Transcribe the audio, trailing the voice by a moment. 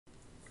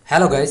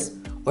Hello guys,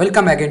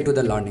 welcome again to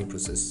the learning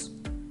process.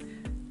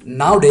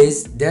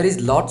 Nowadays there is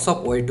lots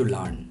of way to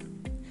learn.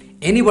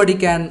 Anybody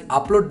can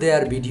upload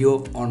their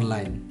video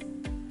online.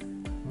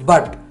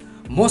 But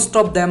most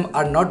of them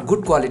are not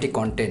good quality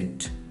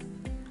content.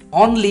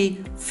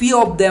 Only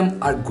few of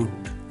them are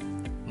good.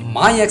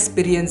 My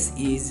experience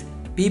is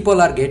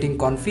people are getting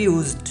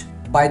confused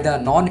by the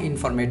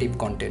non-informative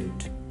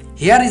content.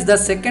 Here is the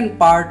second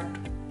part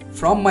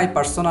from my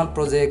personal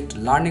project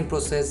Learning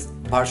Process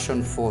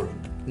version 4.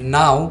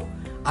 Now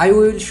I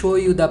will show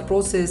you the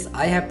process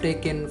I have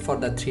taken for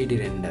the 3D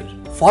render.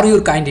 For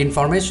your kind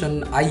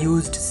information, I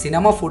used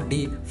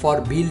CINEMA4D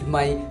for build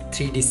my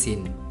 3D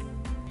scene.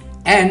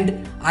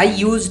 And I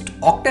used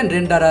Octane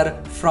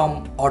renderer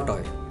from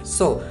Enayet.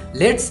 So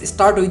let's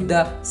start with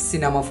the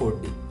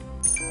CINEMA4D.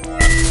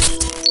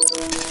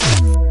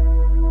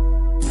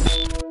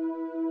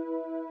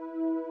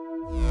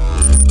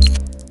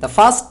 The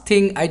first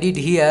thing I did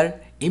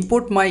here,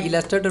 import my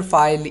Illustrator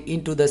file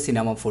into the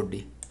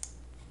CINEMA4D.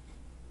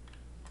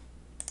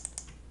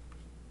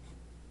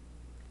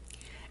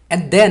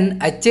 And then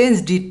I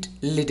changed it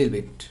a little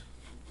bit.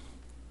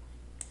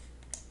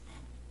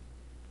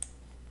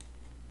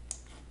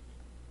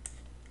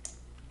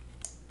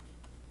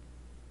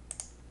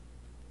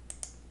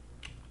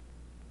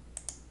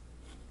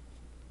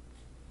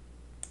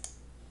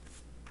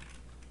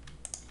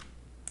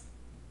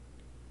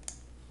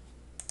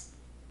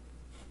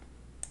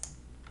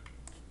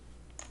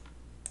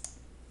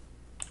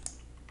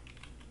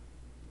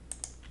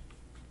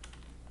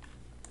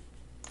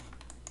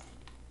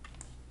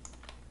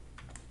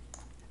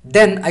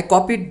 Then I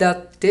copied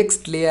the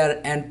text layer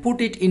and put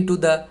it into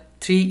the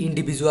 3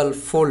 individual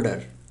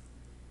folder.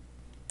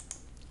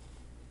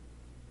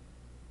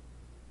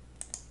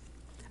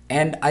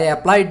 And I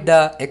applied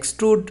the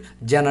extrude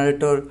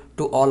generator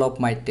to all of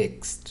my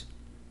text.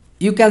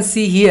 You can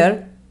see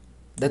here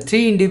the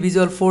 3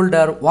 individual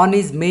folder. One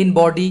is main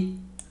body,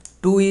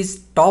 2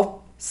 is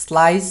top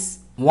slice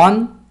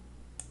 1.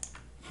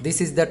 This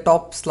is the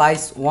top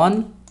slice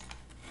 1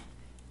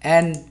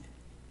 and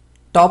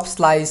top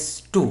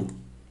slice 2.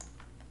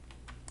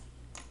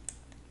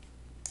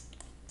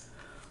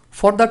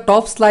 For the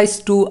top slice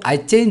 2, I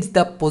changed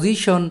the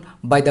position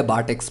by the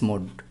vertex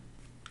mode.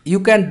 You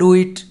can do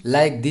it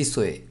like this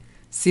way.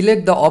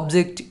 Select the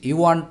object you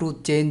want to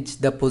change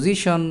the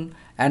position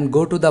and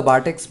go to the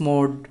vertex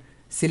mode.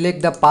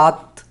 Select the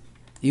path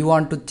you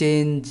want to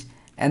change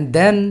and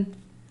then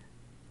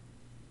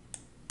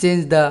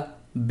change the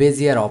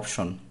Bezier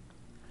option.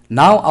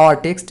 Now our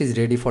text is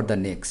ready for the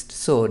next.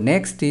 So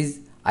next is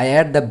I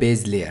add the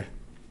base layer.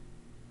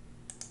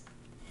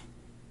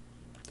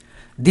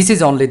 This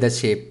is only the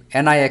shape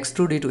and I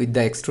extrude it with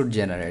the extrude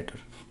generator.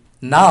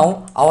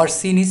 Now our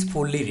scene is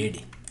fully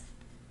ready.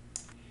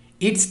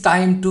 It's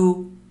time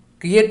to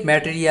create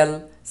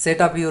material,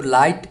 set up your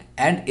light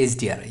and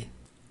HDRI.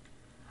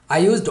 I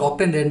used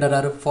Octane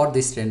renderer for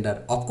this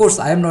render. Of course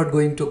I am not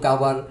going to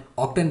cover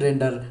Octane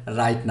render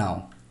right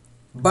now.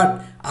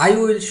 But I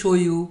will show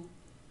you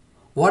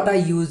what I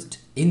used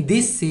in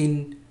this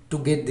scene to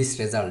get this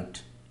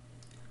result.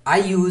 I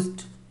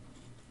used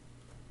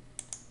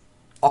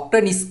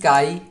Octane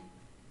sky,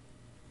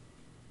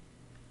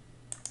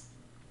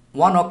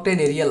 1 octane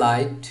area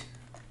light,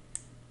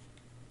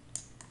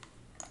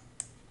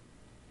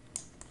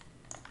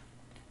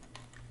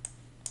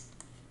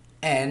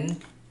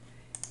 and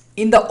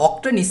in the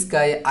Octane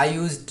sky I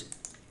used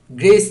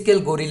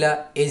grayscale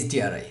gorilla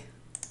HDRI.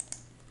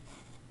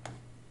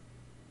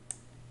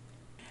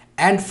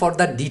 And for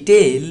the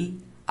detail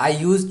I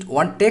used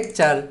one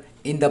texture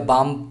in the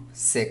bump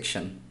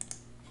section.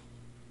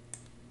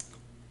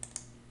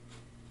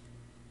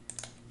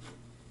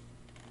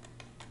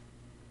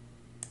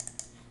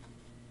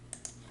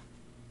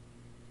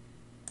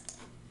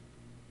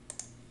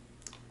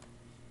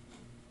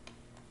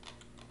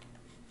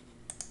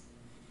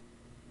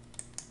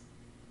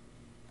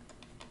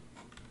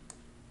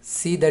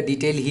 See the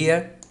detail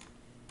here.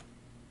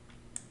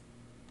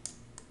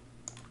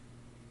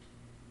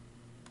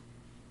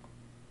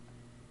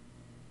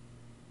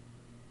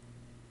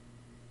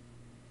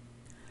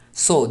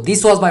 So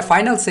this was my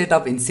final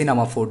setup in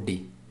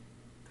CINEMA4D.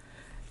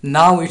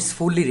 Now it's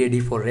fully ready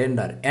for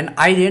render and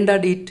I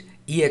rendered it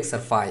EXR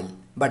file.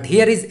 But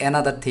here is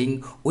another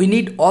thing, we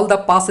need all the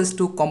passes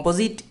to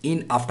composite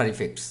in After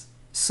Effects.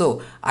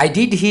 So I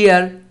did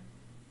here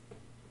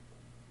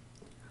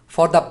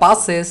for the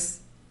passes,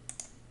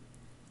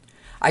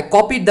 I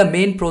copied the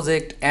main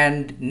project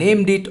and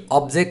named it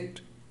object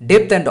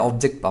depth and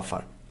object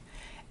buffer.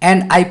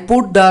 And I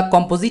put the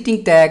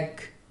compositing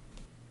tag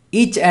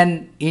each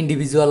and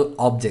individual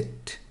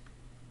object.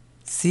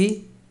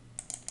 See,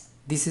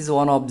 this is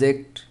one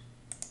object,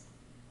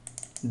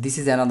 this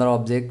is another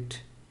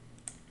object,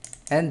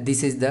 and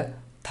this is the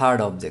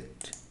third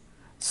object.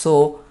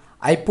 So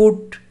I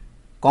put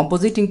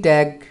compositing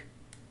tag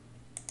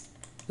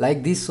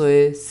like this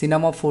way,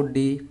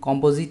 CINEMA4D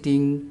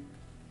compositing,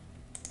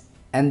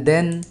 and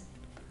then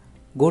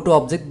go to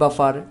object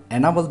buffer,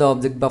 enable the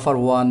object buffer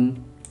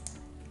 1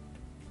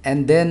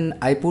 and then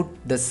I put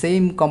the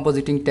same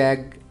compositing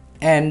tag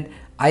and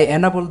I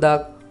enable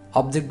the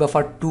object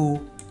buffer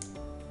 2,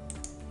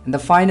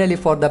 and finally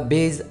for the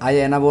base I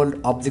enabled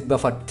object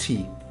buffer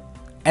 3,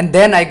 and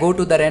then I go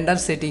to the render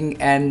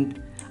setting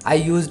and I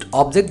used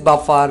object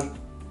buffer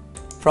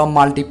from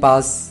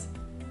multipass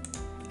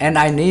and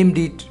I named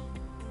it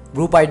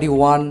group ID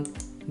 1,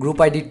 group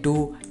ID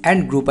 2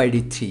 and group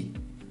ID 3.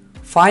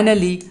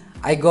 Finally,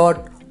 I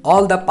got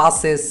all the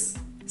passes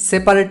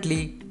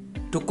separately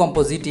to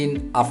composite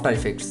in After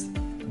Effects.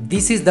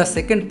 This is the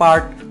second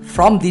part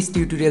from this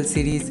tutorial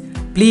series.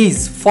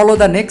 Please follow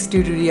the next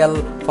tutorial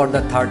for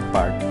the third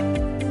part.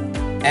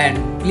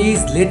 And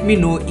please let me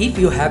know if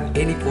you have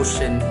any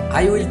question.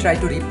 I will try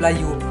to reply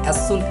you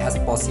as soon as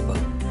possible.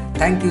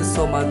 Thank you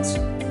so much.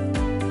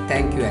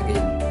 Thank you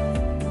again.